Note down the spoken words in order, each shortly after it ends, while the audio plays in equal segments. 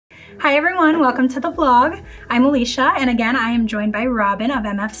Hi everyone, welcome to the vlog. I'm Alicia, and again, I am joined by Robin of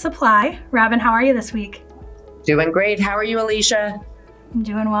MF Supply. Robin, how are you this week? Doing great. How are you, Alicia? I'm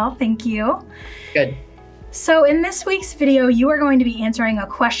doing well, thank you. Good. So in this week's video, you are going to be answering a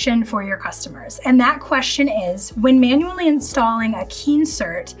question for your customers. And that question is, when manually installing a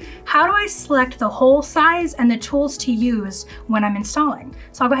Keensert, how do I select the hole size and the tools to use when I'm installing?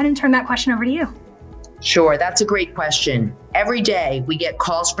 So I'll go ahead and turn that question over to you. Sure, that's a great question. Every day we get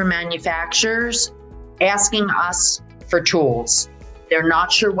calls from manufacturers asking us for tools. They're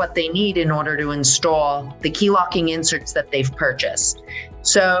not sure what they need in order to install the key locking inserts that they've purchased.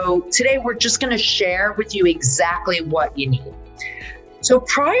 So today we're just going to share with you exactly what you need. So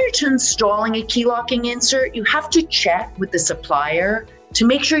prior to installing a key locking insert, you have to check with the supplier to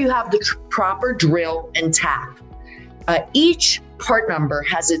make sure you have the proper drill and tap. Each part number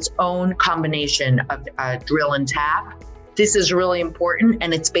has its own combination of drill and tap. This is really important,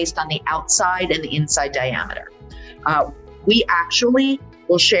 and it's based on the outside and the inside diameter. We actually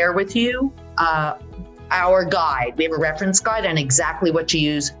will share with you our guide. We have a reference guide on exactly what to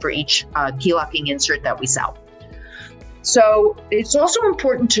use for each key locking insert that we sell. So it's also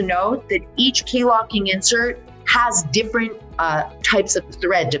important to note that each key locking insert has different types of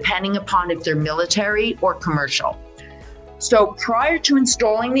thread depending upon if they're military or commercial. So prior to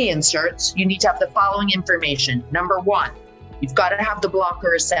installing the inserts, you need to have the following information. Number one, you've got to have the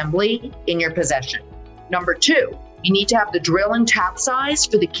blocker assembly in your possession. Number two, you need to have the drill and tap size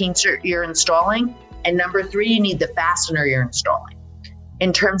for the Keensert you're installing. And number three, you need the fastener you're installing.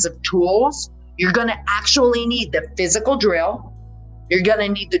 In terms of tools, you're going to actually need the physical drill. You're going to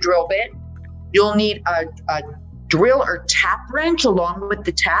need the drill bit. You'll need a drill or tap wrench along with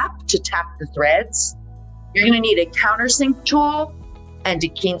the tap to tap the threads. You're going to need a countersink tool and a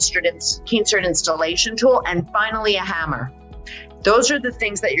Keensert installation tool, and finally a hammer. Those are the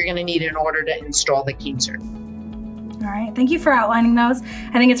things that you're going to need in order to install the Keensert. All right, thank you for outlining those.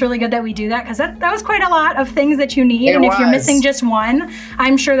 I think it's really good that we do that because that was quite a lot of things that you need. And if you're missing just one,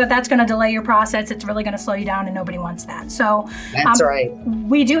 I'm sure that that's going to delay your process. It's really going to slow you down, and nobody wants that. So that's right.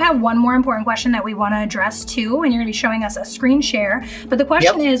 We do have one more important question that we want to address too, and you're going to be showing us a screen share. But the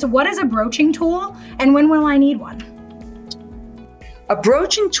question is, what is a broaching tool, and when will I need one? A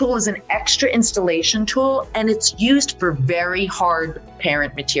broaching tool is an extra installation tool, and it's used for very hard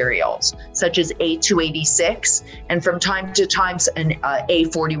parent materials, such as A286, and from time to time an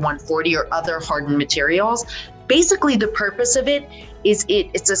A4140 or other hardened materials. Basically, the purpose of it is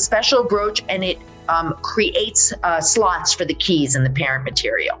it's a special broach, and it creates slots for the keys in the parent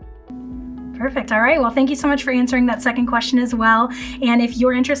material. Perfect. All right. Well, thank you so much for answering that second question as well. And if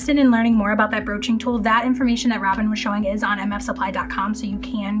you're interested in learning more about that broaching tool, that information that Robin was showing is on mfsupply.com. So you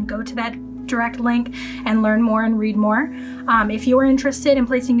can go to that direct link and learn more and read more. If you're interested in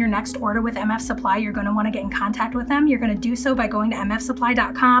placing your next order with MF Supply, you're going to want to get in contact with them. You're going to do so by going to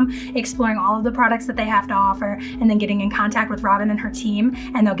mfsupply.com, exploring all of the products that they have to offer, and then getting in contact with Robin and her team,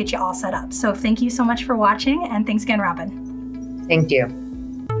 and they'll get you all set up. So thank you so much for watching, and thanks again, Robin. Thank you.